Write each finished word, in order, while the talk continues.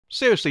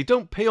Seriously,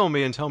 don't pee on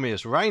me and tell me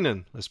it's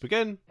raining. Let's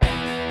begin.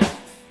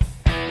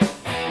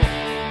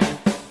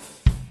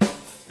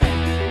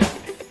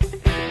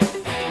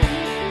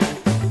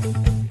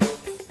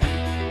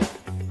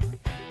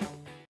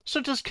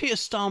 So does Keir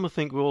Starmer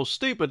think we're all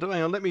stupid?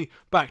 Hang on, let me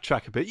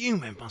backtrack a bit. You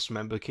must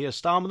remember Keir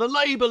Starmer, the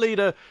Labour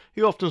leader.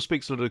 He often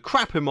speaks a lot of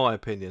crap in my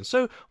opinion.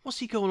 So what's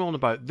he going on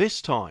about this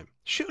time?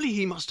 Surely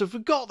he must have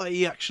forgot that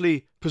he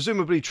actually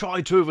presumably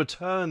tried to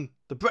overturn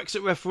the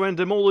Brexit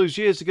referendum all those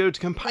years ago to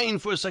campaign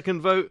for a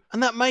second vote,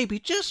 and that maybe,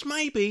 just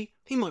maybe,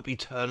 he might be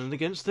turning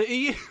against the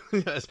EU.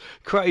 That's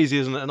crazy,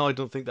 isn't it? And I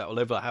don't think that will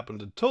ever happen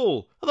at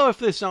all. Although if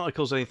this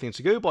article's anything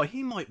to go by,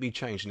 he might be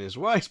changing his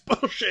ways.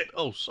 Bullshit!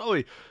 Oh,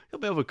 sorry. Got a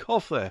bit of a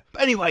cough there.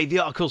 But anyway, the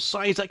article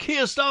says that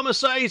Keir Starmer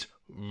says,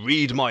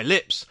 "Read my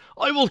lips.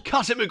 I will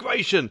cut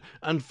immigration,"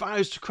 and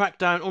vows to crack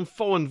down on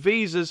foreign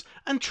visas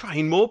and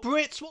train more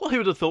Brits. Well, who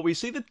would have thought we'd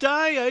see the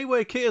day,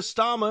 where Keir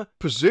Starmer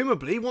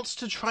presumably wants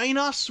to train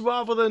us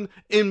rather than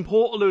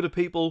import a load of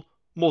people,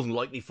 more than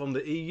likely from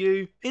the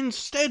EU,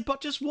 instead.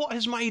 But just what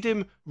has made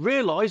him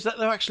realise that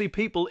there are actually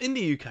people in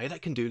the UK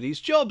that can do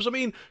these jobs? I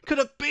mean, could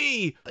it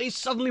be that he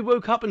suddenly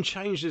woke up and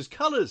changed his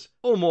colours?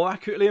 Or more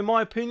accurately, in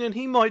my opinion,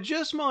 he might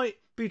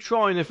be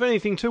trying, if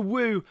anything, to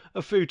woo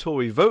a few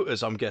Tory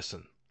voters, I'm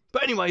guessing.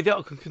 But anyway, the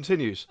article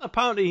continues.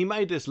 Apparently he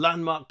made this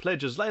landmark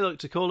pledge, as they like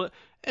to call it,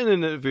 in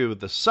an interview with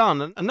The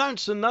Sun, and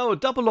announced a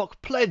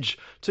double-lock pledge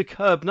to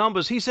curb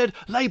numbers. He said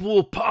Labour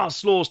will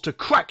pass laws to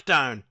crack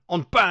down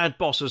on bad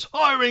bosses,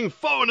 hiring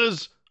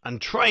foreigners, and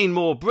train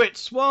more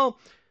Brits. Well,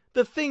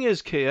 the thing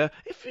is, Keir,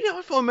 if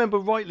I remember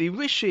rightly,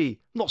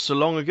 Rishi, not so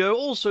long ago,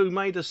 also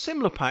made a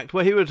similar pact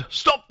where he would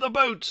stop the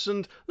boats,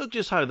 and look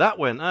just how that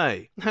went,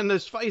 eh? And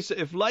let's face it,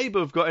 if Labour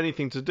have got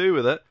anything to do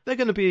with it, they're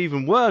going to be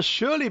even worse,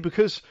 surely,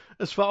 because,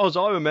 as far as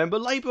I remember,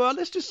 Labour are,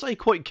 let's just say,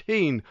 quite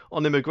keen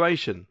on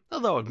immigration.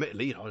 Although,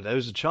 admittedly,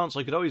 there's a chance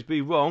I could always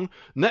be wrong.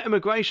 Net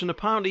immigration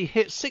apparently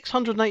hit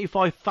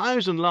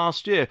 685,000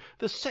 last year,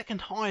 the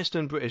second highest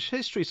in British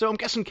history. So I'm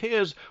guessing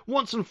Keir's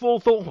once and for all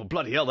thought, well,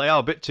 bloody hell, they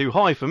are a bit too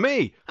high for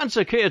me. And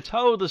so Keir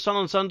told The Sun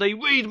on Sunday,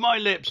 "Read my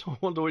lips." I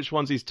wonder which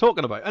ones he's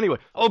talking about. Anyway,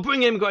 I'll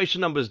bring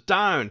immigration numbers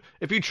down.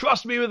 If you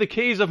trust me with the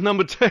keys of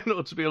number 10,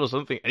 or to be honest, I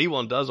don't think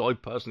anyone does, I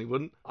personally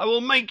wouldn't. I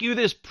will make you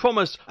this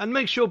promise and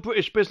make sure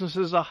British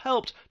businesses are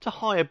helped to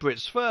hire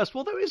Brits first.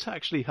 Well, there is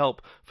actually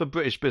help for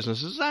British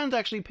businesses and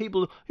actually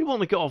people who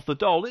want to get off the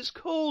dole. It's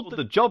called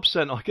the Job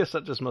Centre. I guess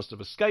that just must have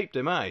escaped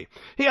him, eh?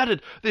 He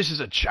added, "This is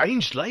a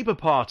changed Labour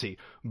Party,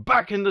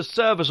 back in the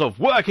service of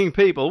working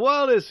people."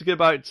 Well, it's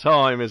about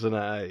time, isn't it,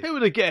 eh? Who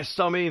would have guessed?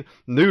 I mean,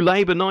 New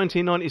Labour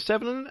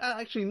 1997, and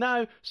actually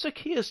now Sir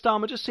Keir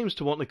Starmer just seems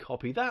to want to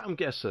copy that, I'm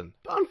guessing.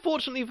 But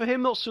unfortunately for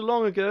him, not so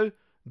long ago,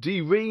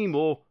 D-Ream,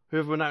 or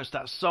whoever announced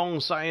that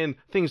song saying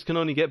things can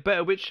only get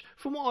better, which,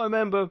 from what I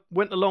remember,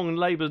 went along in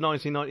Labour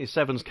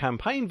 1997's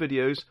campaign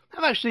videos,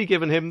 have actually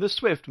given him the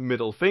swift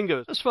middle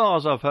finger, as far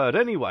as I've heard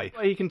anyway.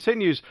 He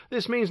continues,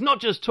 "This means not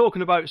just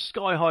talking about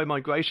sky-high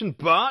migration,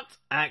 but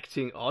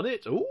acting on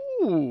it."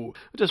 Ooh,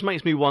 it just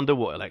makes me wonder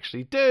what he'll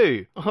actually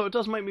do. Oh, it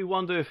does make me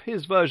wonder if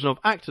his version of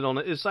acting on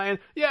it is saying,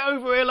 "Yeah,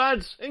 over here,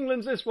 lads,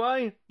 England's this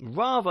way,"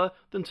 rather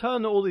than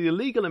turn all the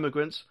illegal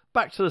immigrants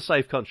back to the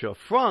safe country of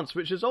France,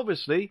 which is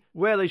obviously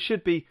where they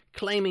should be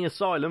claiming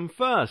asylum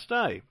first,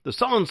 eh? The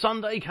Sun on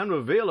Sunday can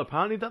reveal,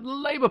 apparently, that the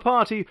Labour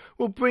Party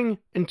will bring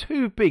in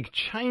two big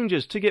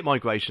changes to get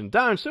migration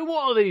down. So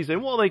what are these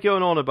then? What are they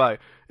going on about?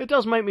 It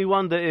does make me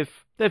wonder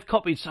if they've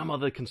copied some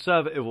other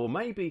Conservative or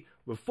maybe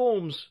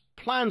Reform's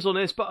plans on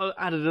this, but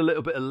added a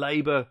little bit of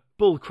Labour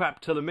bullcrap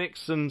to the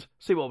mix and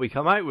see what we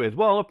come out with.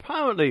 Well,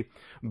 apparently,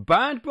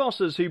 bad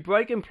bosses who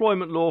break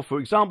employment law, for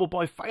example,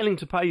 by failing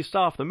to pay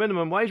staff the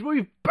minimum wage, will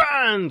be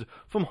banned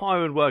from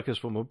hiring workers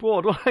from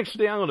abroad. Well,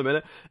 actually, hang on a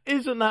minute.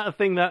 Isn't that a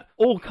thing that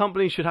all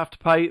companies should have to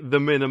pay the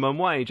minimum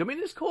wage? I mean,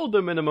 it's called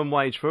the minimum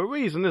wage for a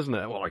reason, isn't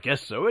it? Well, I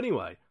guess so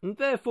anyway. And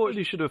therefore,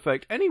 it should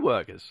affect any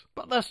workers.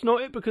 But that's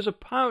not it, because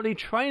apparently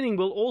training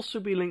will also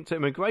be linked to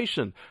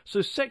immigration.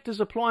 So sectors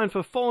applying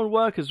for foreign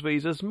workers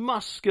visas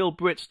must skill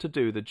Brits to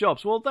do the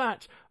jobs. Well, that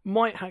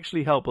might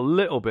actually help a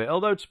little bit,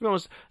 although, to be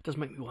honest, it does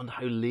make me wonder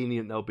how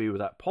lenient they'll be with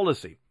that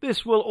policy.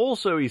 This will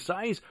also, he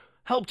says,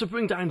 help to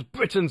bring down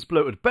Britain's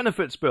bloated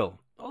benefits bill.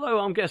 Although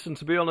I'm guessing,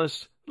 to be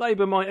honest,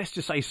 Labour might, let's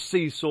just say,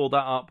 seesaw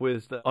that up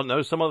with, I don't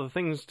know, some other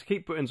things to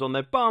keep Britons on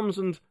their bums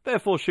and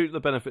therefore shoot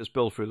the benefits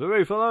bill through the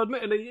roof. Although,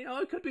 admittedly,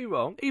 I could be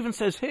wrong. It even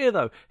says here,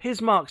 though,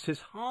 his marks his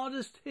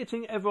hardest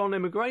hitting ever on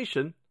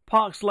immigration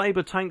parks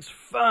Labour tanks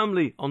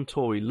firmly on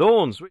Tory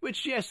lawns,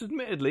 which, yes,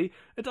 admittedly,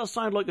 it does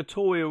sound like a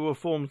Tory or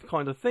Reformed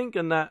kind of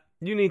thinking that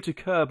you need to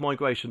curb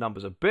migration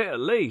numbers a bit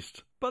at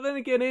least. But then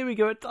again, here we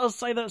go, it does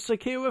say that Sir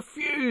Keir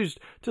refused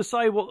to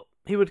say what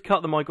he would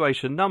cut the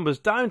migration numbers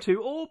down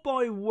to, or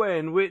by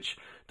when, which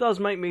does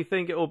make me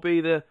think it will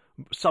be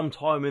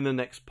sometime in the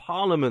next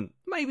Parliament,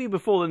 maybe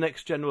before the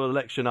next general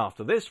election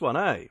after this one,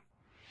 eh?